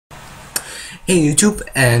Hey YouTube,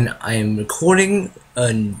 and I am recording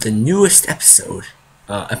the newest episode,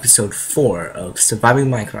 episode 4 of Surviving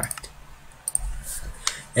Minecraft.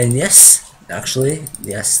 And yes, actually,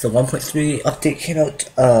 yes, the 1.3 update came out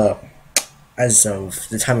as of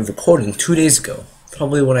the time of recording 2 days ago.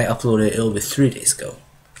 Probably when I upload it, it'll be 3 days ago.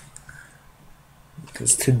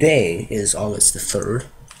 Because today is August the 3rd.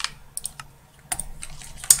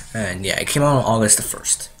 And yeah, it came out on August the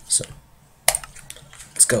 1st. So,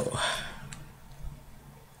 let's go.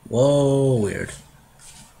 Whoa, weird.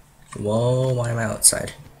 Whoa, why am I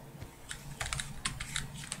outside?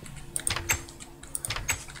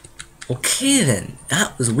 Okay then,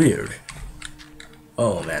 that was weird.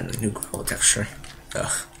 Oh man, the new gravel texture.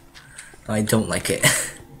 Ugh. I don't like it.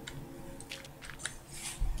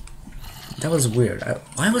 That was weird.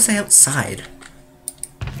 Why was I outside?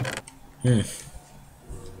 New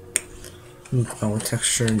gravel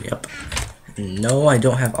texture, yep. No, I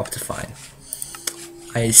don't have Optifine.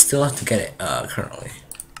 I still have to get it, currently.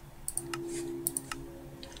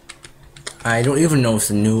 I don't even know if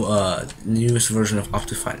the newest version of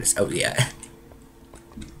Optifine is out yet.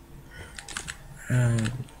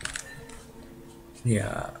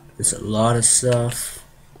 Yeah, there's a lot of stuff.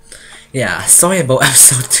 Yeah, sorry about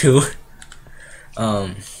episode 2 of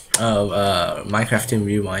Minecraft Team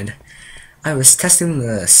Rewind. I was testing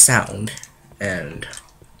the sound and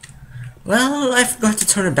well, I forgot to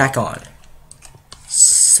turn it back on.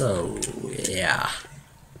 So yeah.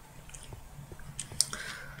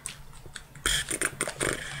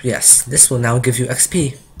 Yes, this will now give you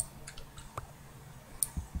XP.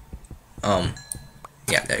 Yeah,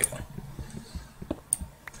 there you go.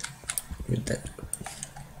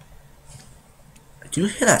 Do you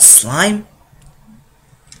hear that slime?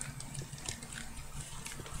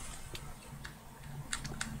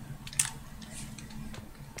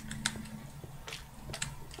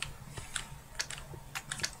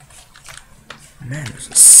 Man, there's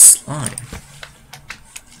a slime.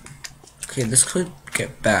 Okay, this could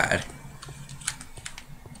get bad.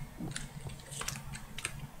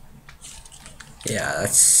 Yeah,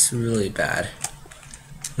 that's really bad.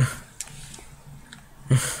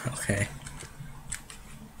 Okay.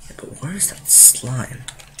 Yeah, but where is that slime?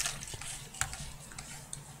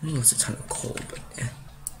 I know there's a ton of coal, but yeah.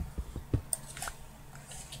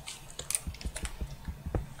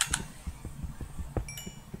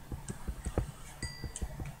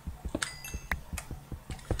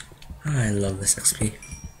 I love this XP.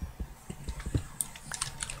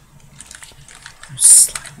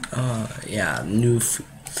 Slime. Yeah, new food.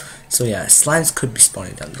 So yeah, slimes could be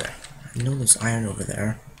spawning down there. I know there's iron over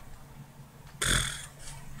there.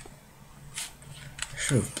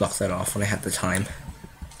 Should have blocked that off when I had the time.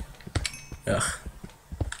 Ugh.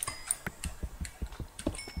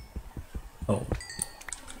 Oh.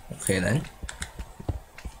 Okay then.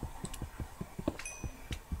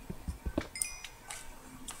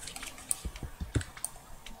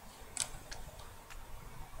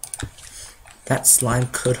 That slime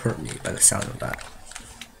could hurt me by the sound of that.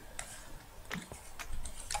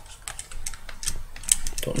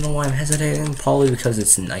 Don't know why I'm hesitating, probably because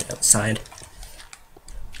it's night outside.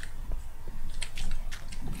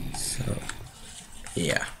 So,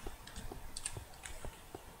 yeah.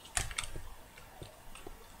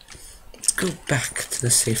 Let's go back to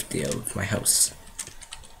the safety of my house.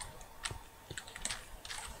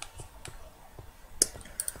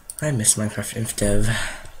 I miss Minecraft Inf Dev.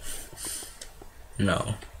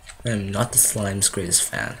 No, I am not the slime's greatest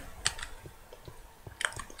fan.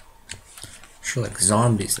 Sure, like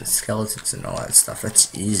zombies and skeletons and all that stuff,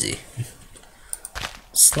 that's easy.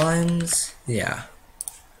 Slimes, yeah.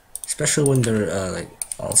 Especially when they're like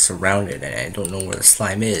all surrounded and I don't know where the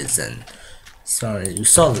slime is. And so you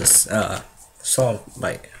saw this, saw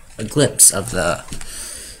like a glimpse of the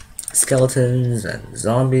skeletons and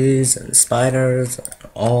zombies and spiders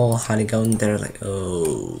all hiding out in there. Like,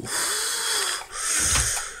 oh.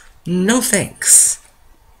 No thanks.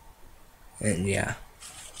 And yeah,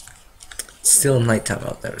 it's still nighttime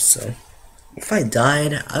out there, so if I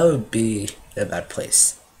died, I would be in a bad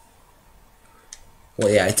place.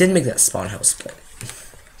 Well, yeah, I did make that spawn house, but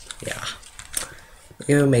yeah,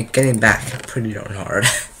 it would make getting back pretty darn hard.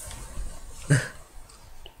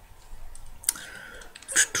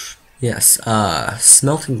 Yes,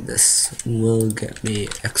 smelting this will get me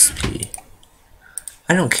XP.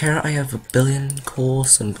 I don't care, I have 1 billion coal,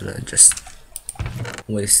 so I'm gonna just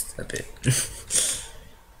waste a bit.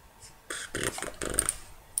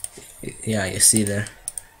 Yeah, you see there,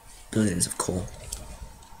 billions of coal.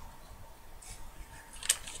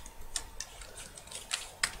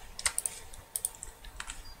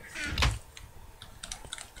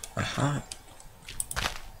 Aha.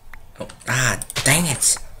 Oh, dang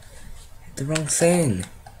it! Hit the wrong thing.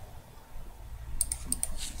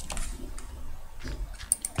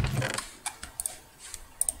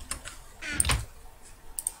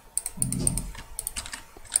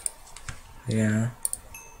 Yeah.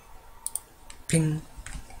 Ping.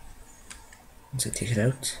 So take it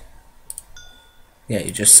out. Yeah,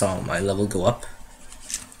 you just saw my level go up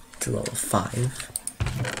to level 5.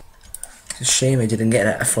 It's a shame I didn't get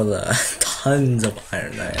it for the tons of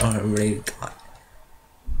iron I already got.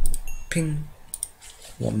 Ping.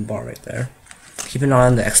 1 bar right there. Keep an eye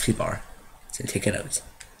on the XP bar. So take it out.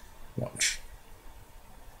 Watch.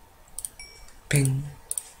 Ping.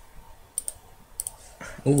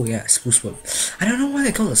 Oh yeah, spruce wood. I don't know why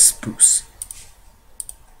they call it spruce.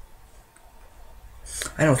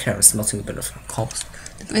 I don't care, I'm smelting a bit of cobblestone.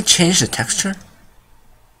 Did they change the texture?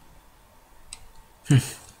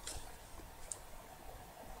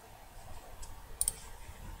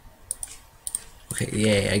 Okay,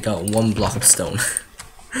 yay, I got 1 block of stone.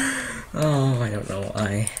 Oh, I don't know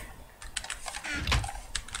why.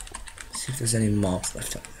 See if there's any mobs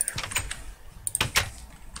left out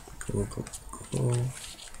there. Go.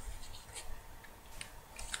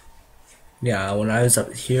 Yeah, when I was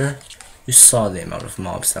up here, you saw the amount of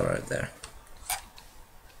mobs that were out there.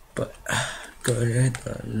 But, go ahead,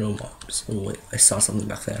 no mobs. Oh wait, I saw something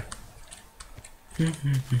back there. I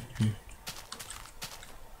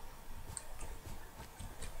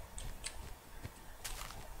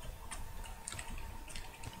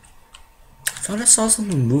thought I saw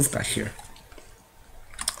something move back here.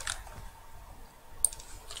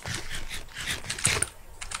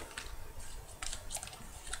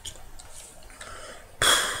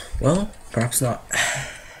 Well, perhaps not.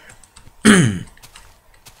 I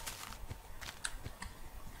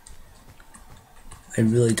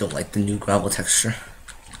really don't like the new gravel texture.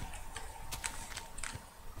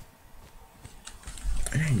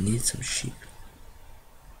 And I need some sheep.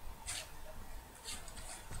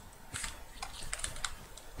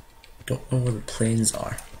 Don't know where the plains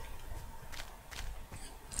are.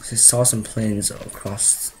 I saw some plains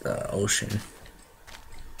across the ocean.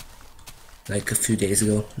 Like a few days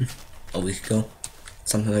ago. A week ago.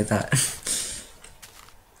 Something like that.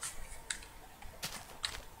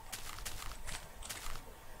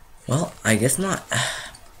 Well, I guess not.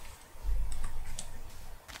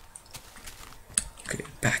 Okay,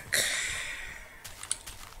 back.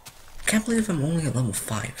 Can't believe I'm only at level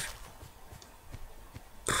 5.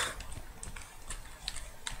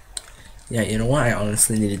 Yeah, you know what? I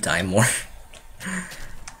honestly need to die more.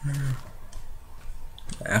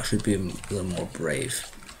 Actually be a little more brave.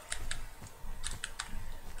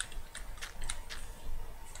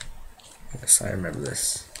 Yes, I remember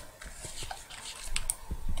this.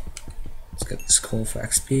 Let's get this coal for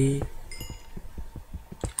XP.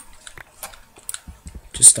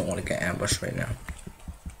 Just don't want to get ambushed right now.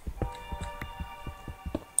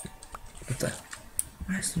 What the?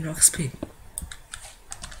 Why is there no XP?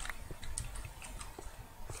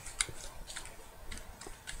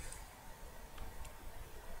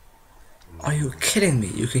 Are you kidding me?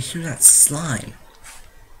 You can hear that slime.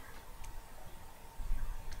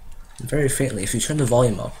 Very faintly, if you turn the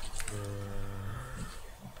volume up.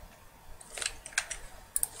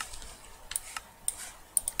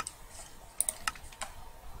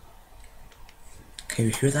 Can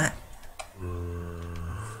you hear that?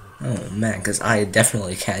 Oh man, because I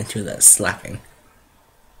definitely can't hear that slapping.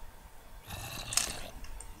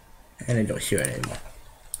 And I don't hear it anymore.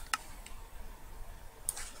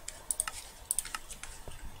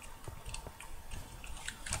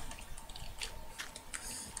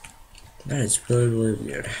 That is really, really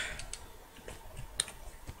weird.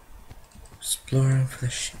 Exploring for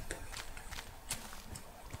the sheep.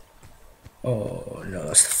 Oh no,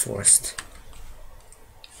 that's the forest.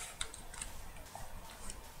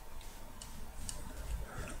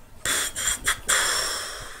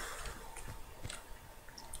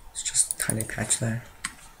 It's just a tiny patch there.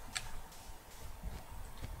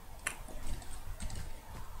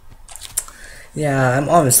 Yeah, I'm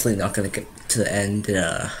obviously not gonna get to the end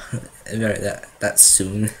that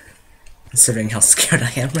soon, considering how scared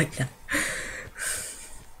I am right now.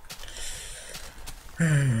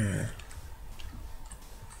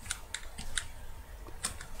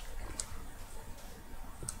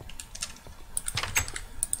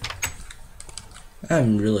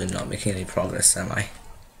 I'm really not making any progress, am I?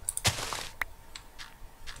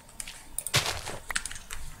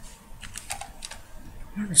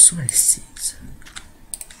 Why are there so many seeds?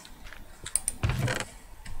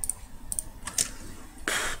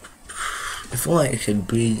 If only I could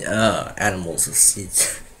breed animals with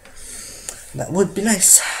seeds. That would be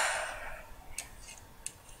nice.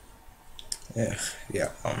 Yeah,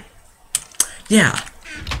 yeah.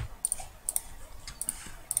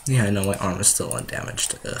 Yeah, I know my arm is still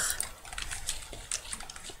undamaged. Ugh.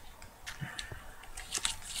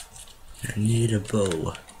 I need a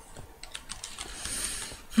bow.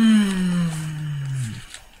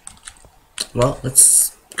 Well,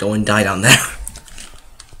 let's go and die down there.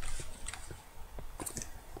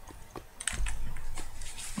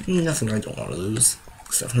 Nothing I don't want to lose,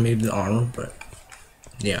 except for maybe the armor, but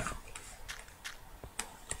yeah.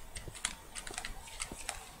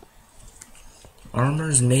 Armor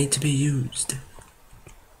is made to be used.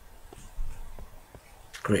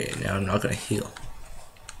 Great, now I'm not gonna heal.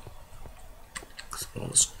 Because I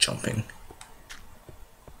was jumping.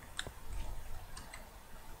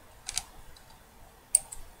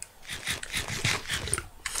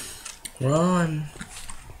 Run!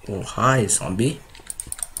 Oh, hi, zombie.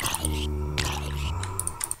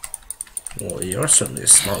 Well, you're certainly a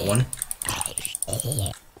smart one.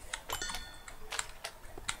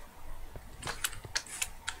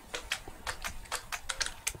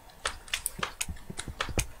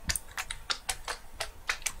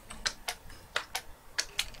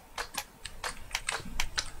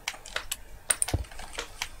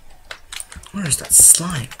 Where is that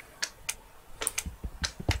slime?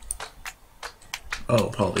 Oh,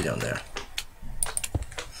 probably down there.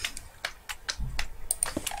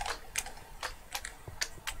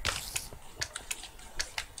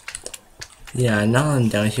 Yeah, now I'm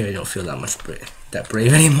down here, I don't feel that much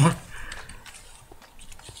brave anymore.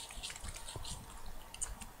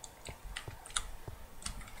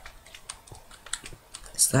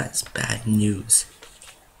 So that's bad news.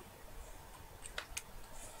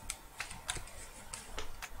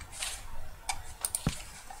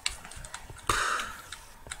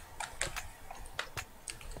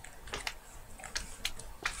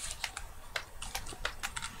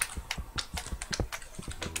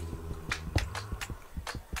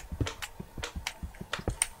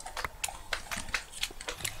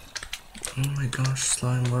 Oh my gosh,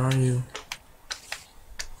 slime, where are you?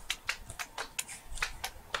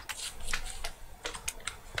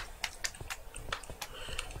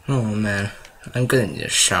 Oh man, I'm gonna need a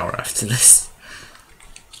shower after this.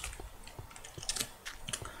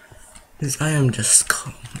 Because I am just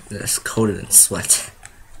coated in sweat.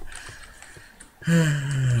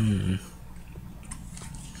 I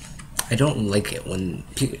don't like it when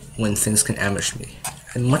things can ambush me.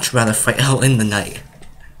 I'd much rather fight out in the night.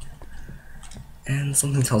 And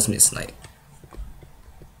something tells me it's night.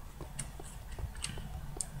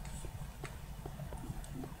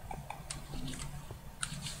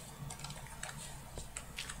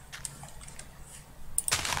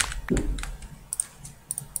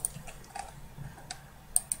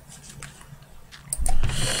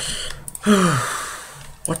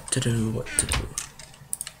 What to do?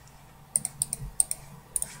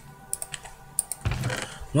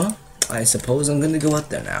 Well, I suppose I'm gonna go out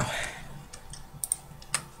there now.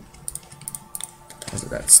 Deposit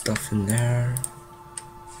that stuff in there.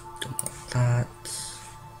 Don't want that.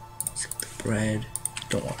 Skip the bread.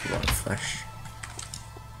 Don't want the raw flesh.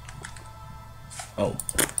 Oh.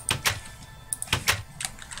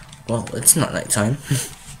 Well, it's not nighttime.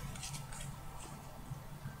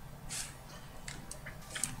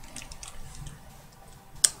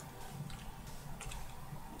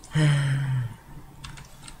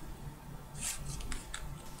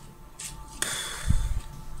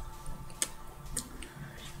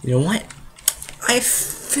 You know what? I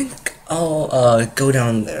think I'll go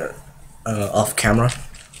down there off camera.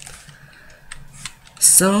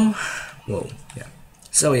 So, whoa, yeah.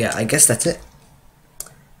 So yeah, I guess that's it.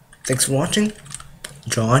 Thanks for watching,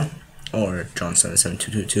 John, or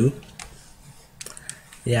John77222.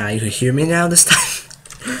 Yeah, you can hear me now this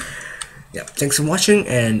time. Yeah, thanks for watching,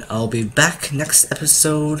 and I'll be back next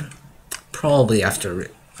episode, probably after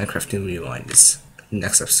Minecraft New Rewind is.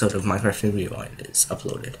 Next episode of Minecraft New Rewind is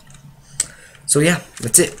uploaded. So yeah,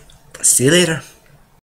 that's it. See you later.